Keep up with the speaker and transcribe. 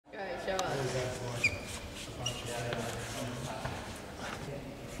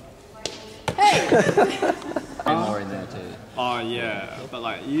More in there too. Oh yeah, but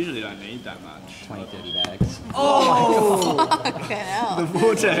like you usually don't need that much. 20-30 bags. Oh! Fucking hell. The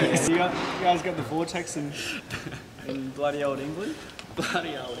vortex. You guys got the vortex in bloody old England?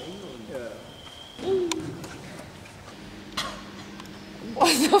 Bloody old England. Yeah.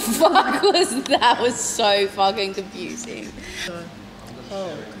 What the fuck was that? That was so fucking confusing.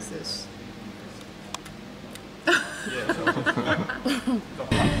 Oh, what's this?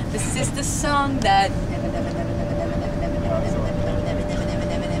 This is the song that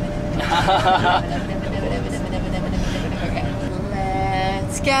Okay.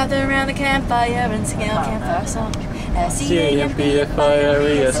 Let's gather around the campfire and sing our campfire song.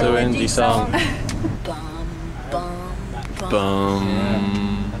 C-A-M-P-F-I-R-E-S-O-N-G song. Bum, bum, bum. Bum.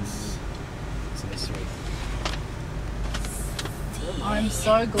 I'm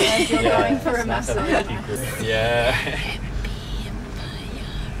so glad you're going for a massage. Yeah.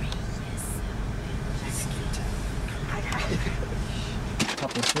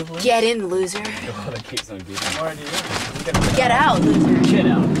 Get in, loser. Oh, that keeps on giving. Get out, loser. Get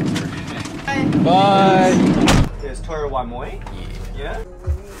out. Bye. There's Toro Waimoi. Yeah.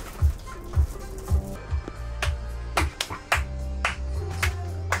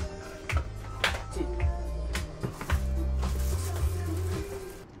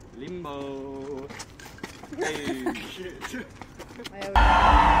 Limbo. Hey, shit.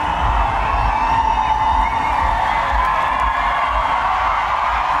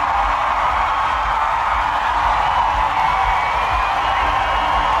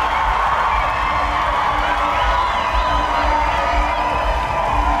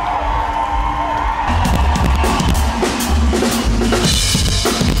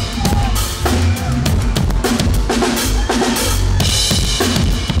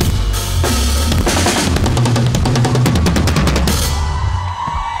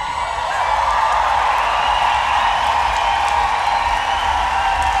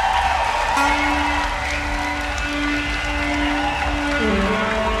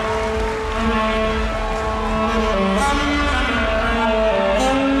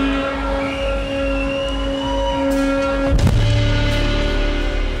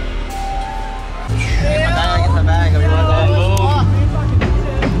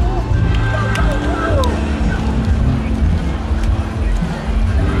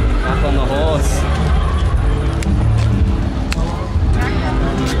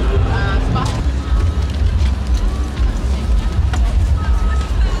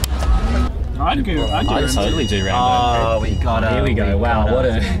 I'd totally do round. Oh, we got it. Here we go. Wow, what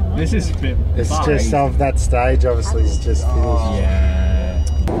a. This is a bit. It's just of that stage, obviously, it's just finished. Yeah.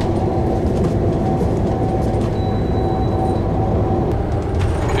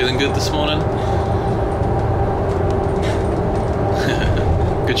 Feeling good this morning?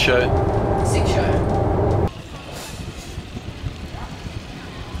 Good show. Sick show.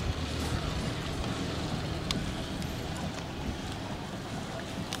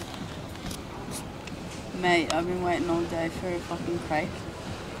 Mate, I've been waiting all day for a fucking crate.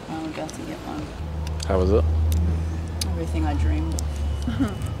 I'm about to get one. How was it? Everything I dreamed of.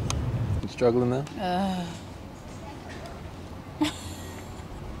 You struggling there?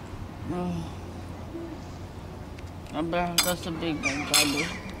 That's a big baby.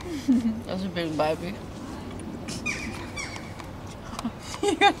 That's a big baby.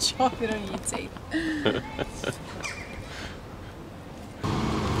 You got chocolate on your teeth.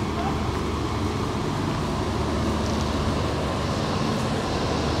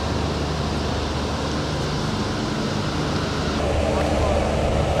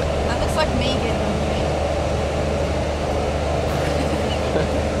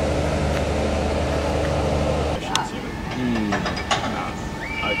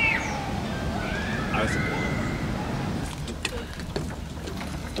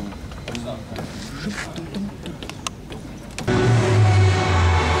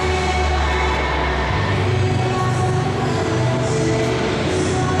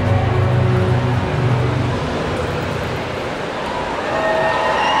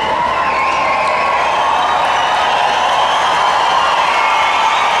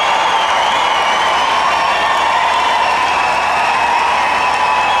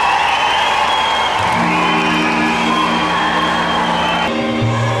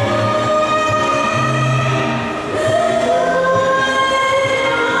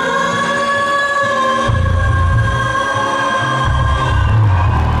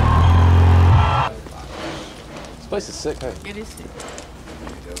 This place is sick, hey? It is sick.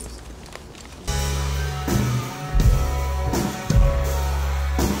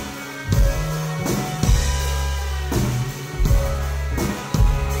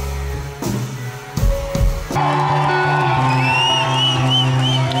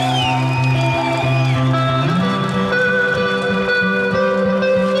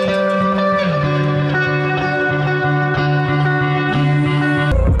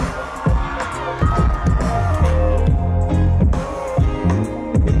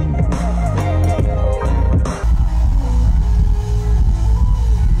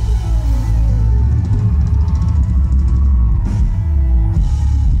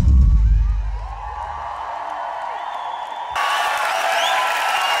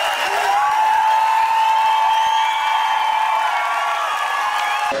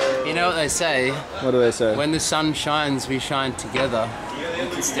 You know what they say? What do they say? When the sun shines, we shine together. You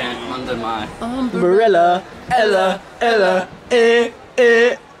can stand under my umbrella, Ella,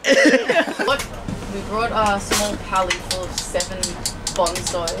 Look, we brought a small pallet full of 7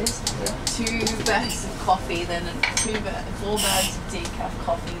 bonsais, 2 bags of coffee, then 4 bags of decaf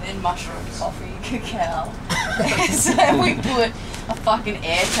coffee, then mushroom coffee, cacao. So we put a fucking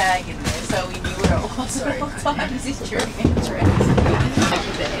air tag in there so we knew where it was at all times during entrance.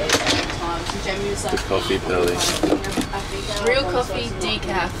 The air tag times. So Jamie was like, Coffee belly. real coffee,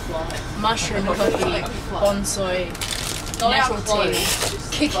 decaf, mushroom coffee, bonsai, natural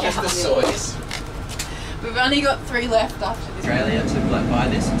tea, cacao. We've only got 3 left after this. Australia to like buy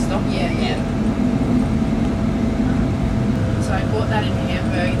this and stuff. Yeah. So I bought that in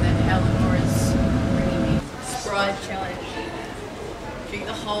Hamburg, and then Eleanor's bringing me Sprite challenge. Drink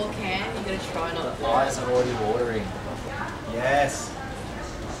the whole can. You gotta try not to. Eyes are already watering. Yes.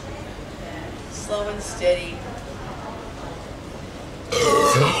 Slow and steady.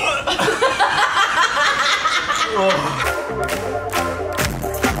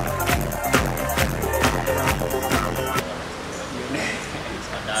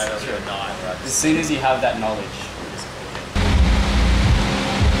 As soon as you have that knowledge.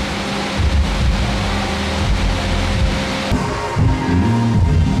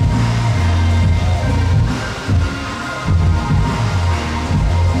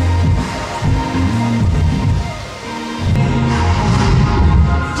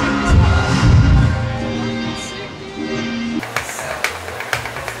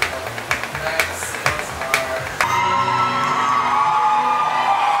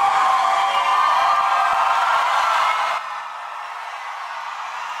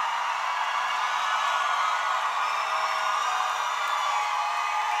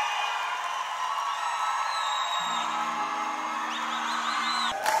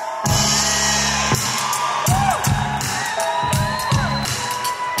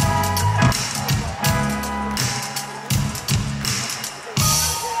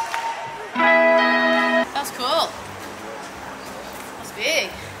 That's cool. That's big.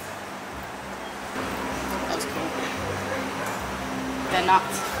 That was cool. They're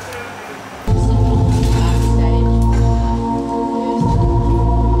nuts.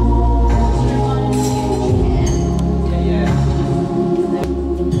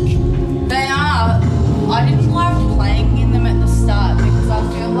 They are. I didn't like playing in them at the start because I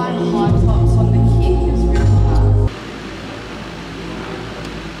feel like high tops on the kick is really hard.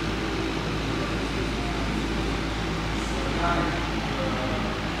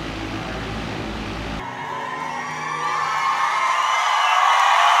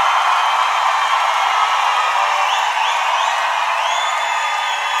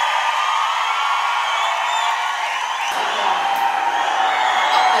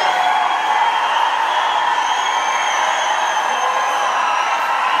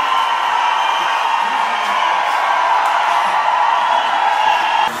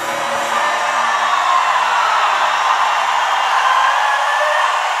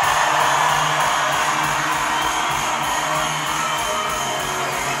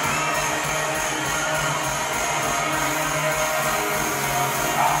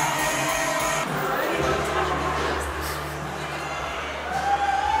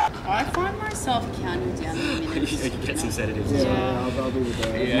 I find myself counting down the minutes. You get some sedatives. Yeah. I'll be with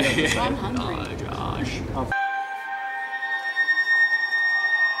that. I'm hungry. Oh gosh.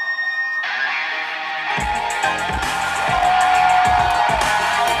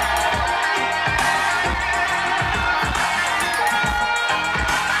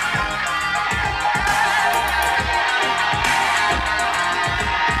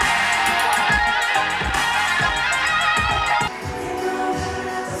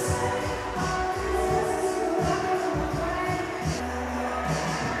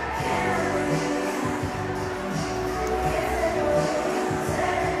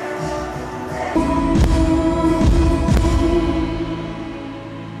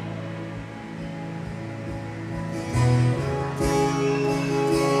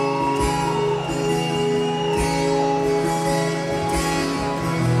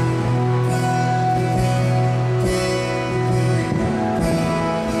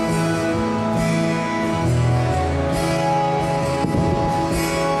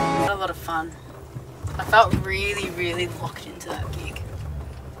 I felt really locked into that gig.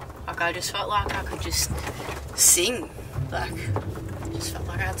 Like I just felt like I could just sing. Like I just felt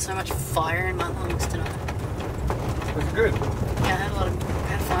like I had so much fire in my lungs tonight. That's good. Yeah, I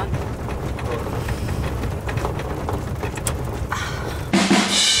had fun.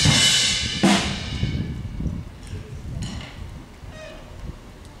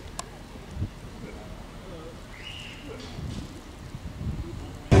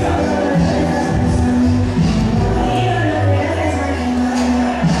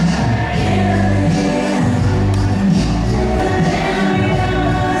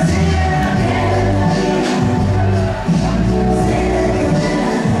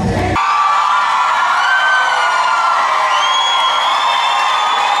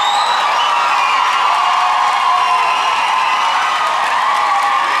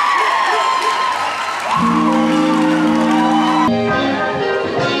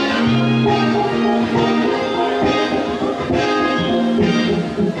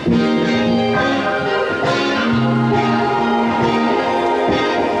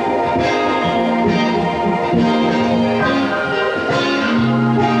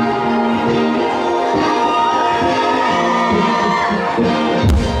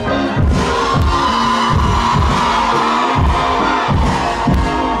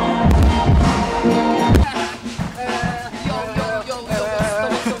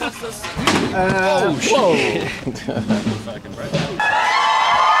 Oh shit! Fucking break.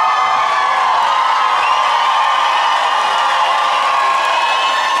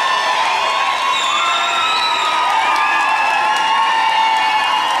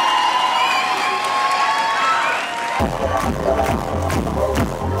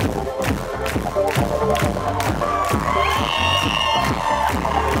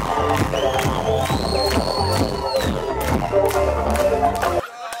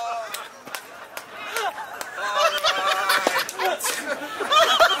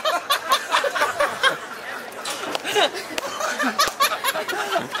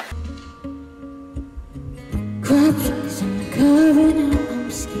 Crabs in the carving out my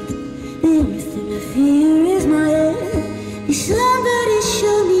skin. The only thing I fear is my head. Can somebody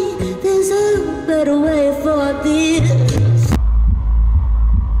show me there's a better way for this?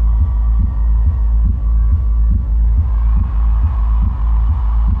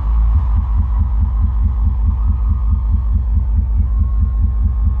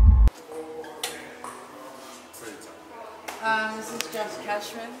 This is just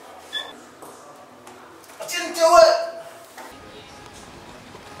Cashman. Didn't do it!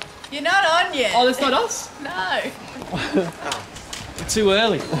 You're not on yet. Oh, that's not us? No. Too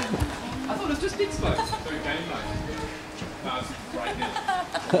early. I thought it was just Nick's vote. For a game night. No, it's right now.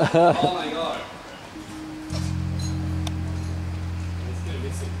 Oh my god. It's gonna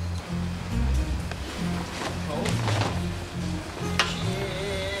miss him.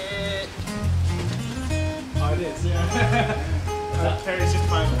 Oh, it is, yeah. Terry's just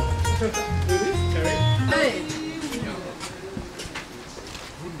playing. Who is Terry? Hey.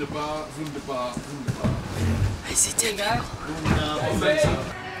 Wunderbar, wunderbar, wunderbar. Is it Dingo? Yes.